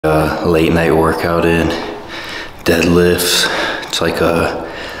Late night workout in deadlifts. It's like a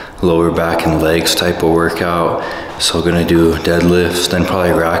lower back and legs type of workout. So gonna do deadlifts, then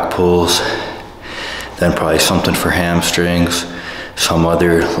probably rack pulls, then probably something for hamstrings, some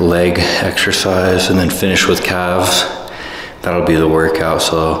other leg exercise, and then finish with calves. That'll be the workout.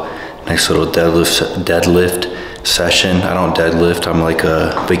 So nice little deadlift session. I don't deadlift, I'm like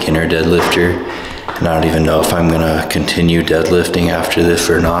a beginner deadlifter. And I don't even know if I'm gonna continue deadlifting after this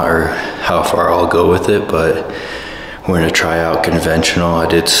or not, or how far I'll go with it, but we're gonna try out conventional. I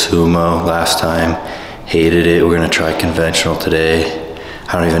did sumo last time, hated it. We're gonna try conventional today.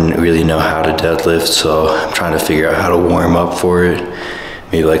 I don't even really know how to deadlift, so I'm trying to figure out how to warm up for it.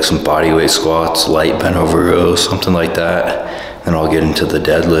 Maybe like some body weight squats, light bent over rows, something like that. Then I'll get into the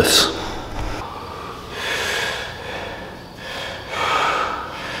deadlifts.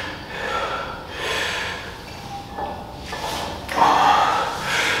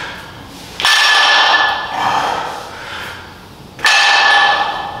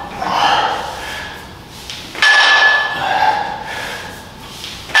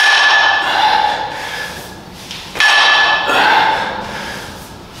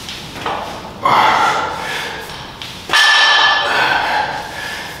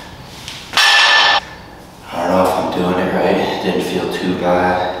 Didn't feel too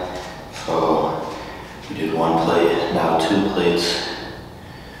bad, so we did one plate, now 2 plates.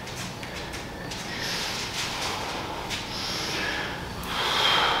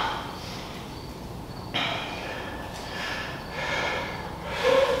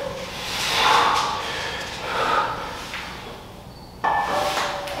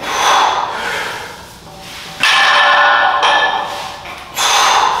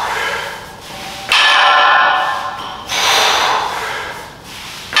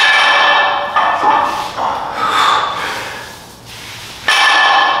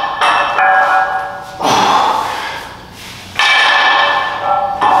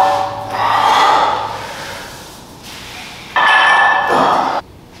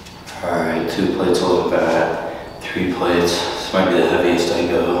 Two plates a little bad, 3 plates. This might be the heaviest I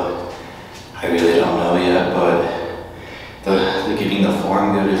go. I really don't know yet, but the getting the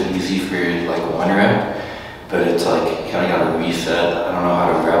form good is easy for like 1 rep, but it's like you kind of got to reset. I don't know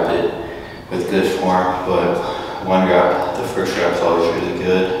how to rep it with good form, but 1 rep, the first rep's always really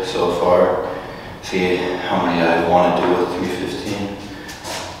good so far. See how many I want to do with 315.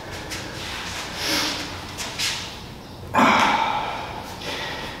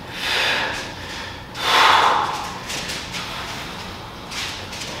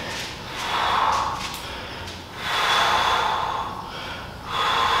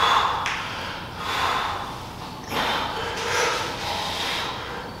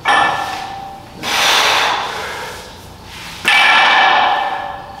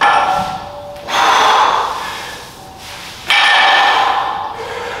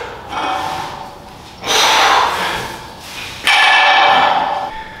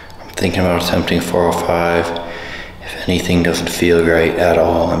 Thinking about attempting 405. If anything doesn't feel right at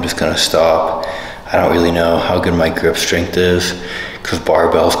all, I'm just gonna stop. I don't really know how good my grip strength is because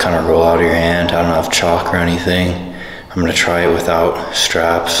barbells kind of roll out of your hand. I don't have chalk or anything. I'm gonna try it without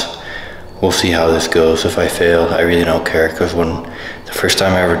straps. We'll see how this goes. If I fail, I really don't care, because when the first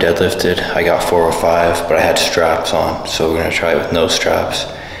time I ever deadlifted, I got 405, but I had straps on. So we're gonna try it with no straps.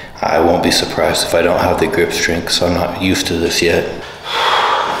 I won't be surprised if I don't have the grip strength, so I'm not used to this yet.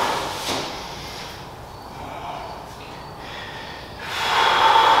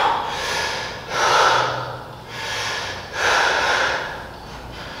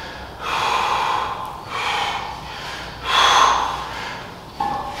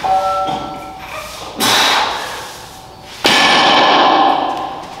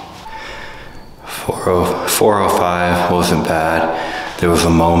 405 wasn't bad. There was a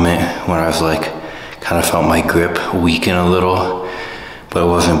moment when I was like, kind of felt my grip weaken a little, but it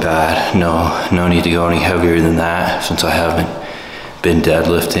wasn't bad. No need to go any heavier than that since I haven't been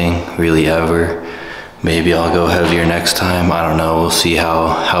deadlifting really ever. Maybe I'll go heavier next time. I don't know. We'll see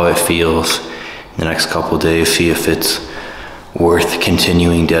how it feels in the next couple of days, see if it's worth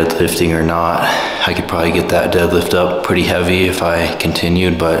continuing deadlifting or not. I could probably get that deadlift up pretty heavy if I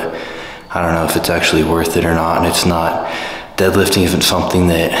continued, but I don't know if it's actually worth it or not. And it's not, deadlifting isn't something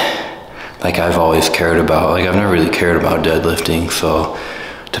that like I've always cared about. Like I've never really cared about deadlifting, so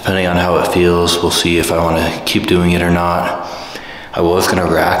depending on how it feels, we'll see if I want to keep doing it or not. I was gonna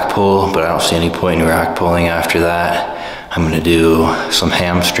rack pull, but I don't see any point in rack pulling after that. I'm gonna do some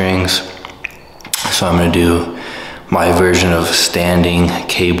hamstrings. So I'm gonna do my version of standing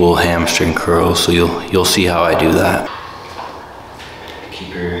cable hamstring curls, so you'll see how I do that.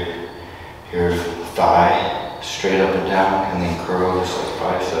 Keep your your thigh straight up and down, and then curl just like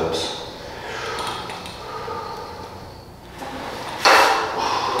biceps.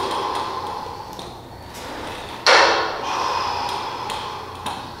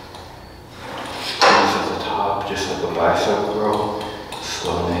 Squeeze at the top, just like a bicep curl.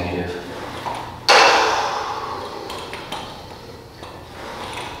 Slow negative.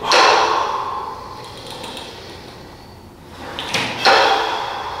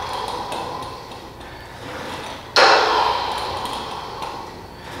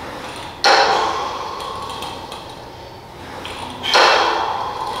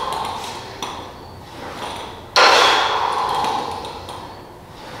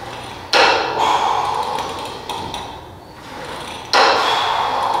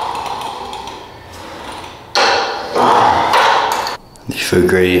 These are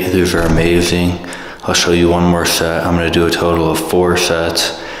great, these are amazing. I'll show you one more set. I'm gonna do a total of 4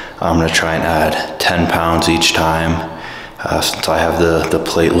 sets. I'm gonna try and add 10 pounds each time. Since I have the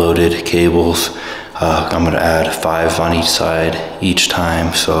plate loaded cables, I'm gonna add 5 on each side each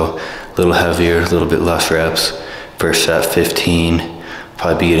time. So a little heavier, a little bit less reps. First set 15,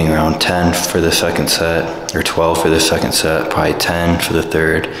 probably be getting around 10 for the second set, or 12 for the second set, probably 10 for the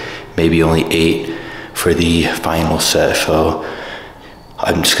third, maybe only 8 for the final set. So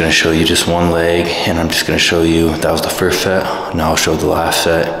I'm just gonna show you just one leg, and I'm just gonna show you, that was the first set. Now I'll show the last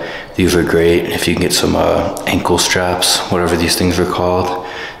set. These are great if you can get some ankle straps, whatever these things are called.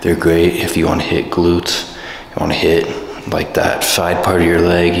 They're great if you wanna hit glutes, you wanna hit like that side part of your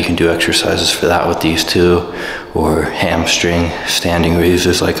leg. You can do exercises for that with these too, or hamstring standing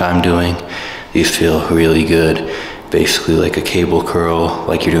raises like I'm doing. These feel really good. Basically like a cable curl,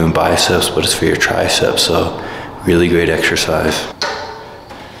 like you're doing biceps, but it's for your triceps. So really great exercise.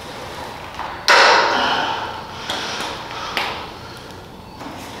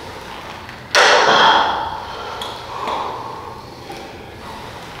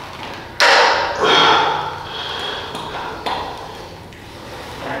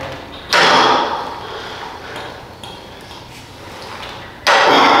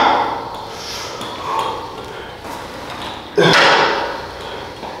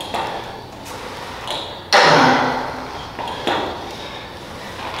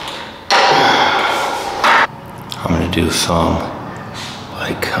 I'm gonna do some,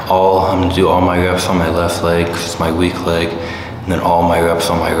 I'm gonna do all my reps on my left leg, because it's my weak leg, and then all my reps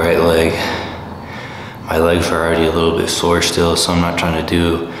on my right leg. My legs are already a little bit sore still, so I'm not trying to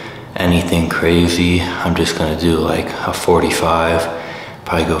do anything crazy. I'm just gonna do like a 45,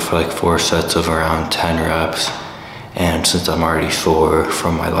 probably go for like 4 sets of around 10 reps. And since I'm already sore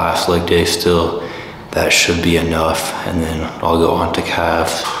from my last leg day still, that should be enough, and then I'll go on to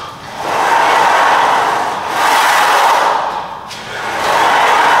calves.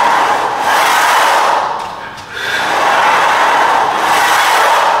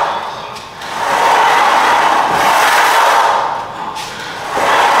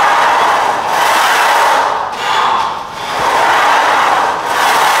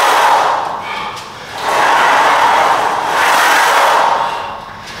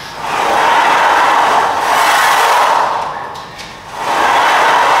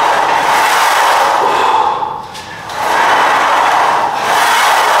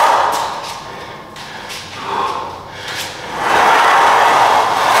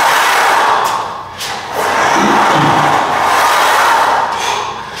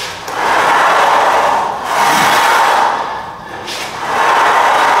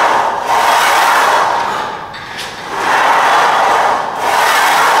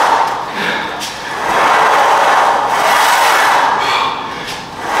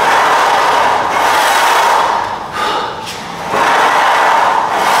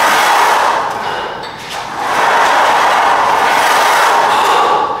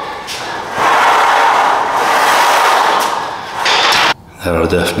 That'll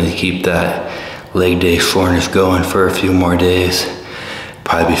definitely keep that leg day soreness going for a few more days.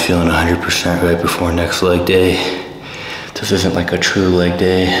 Probably be feeling 100% right before next leg day. This isn't like a true leg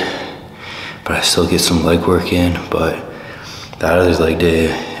day, but I still get some leg work in. But that other leg day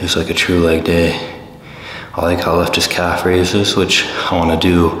is like a true leg day. I like how I left just calf raises, which I want to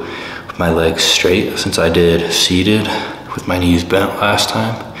do with my legs straight, since I did seated with my knees bent last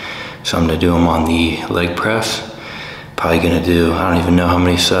time. So I'm gonna do them on the leg press. Probably gonna do, I don't even know how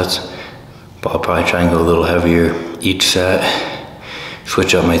many sets, but I'll probably try and go a little heavier each set.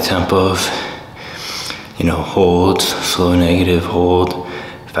 Switch up my tempos, you know, holds, slow negative, hold,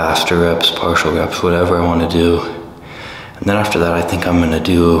 faster reps, partial reps, whatever I wanna do. And then after that, I think I'm gonna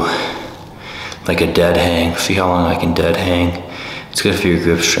do like a dead hang, see how long I can dead hang. It's good for your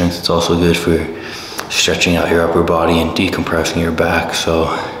grip strength. It's also good for stretching out your upper body and decompressing your back. So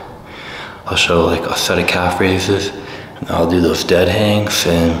I'll show like a set of calf raises, and I'll do those dead hangs,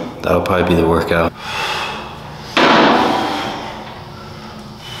 and that'll probably be the workout.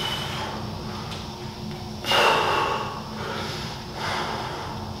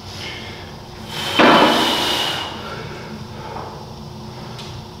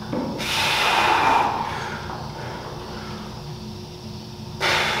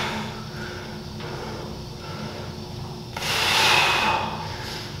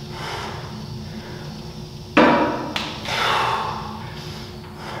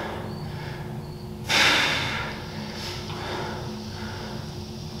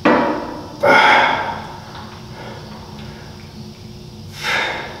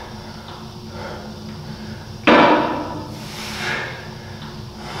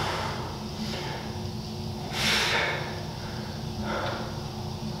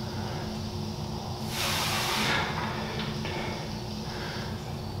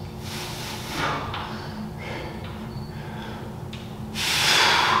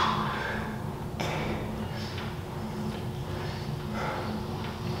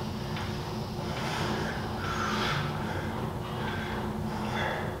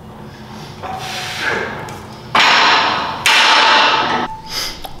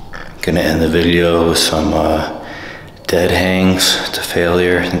 Gonna end the video with some dead hangs to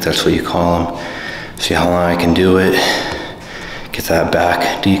failure. I think that's what you call them. See how long I can do it. Get that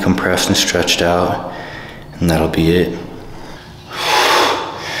back decompressed and stretched out, and that'll be it.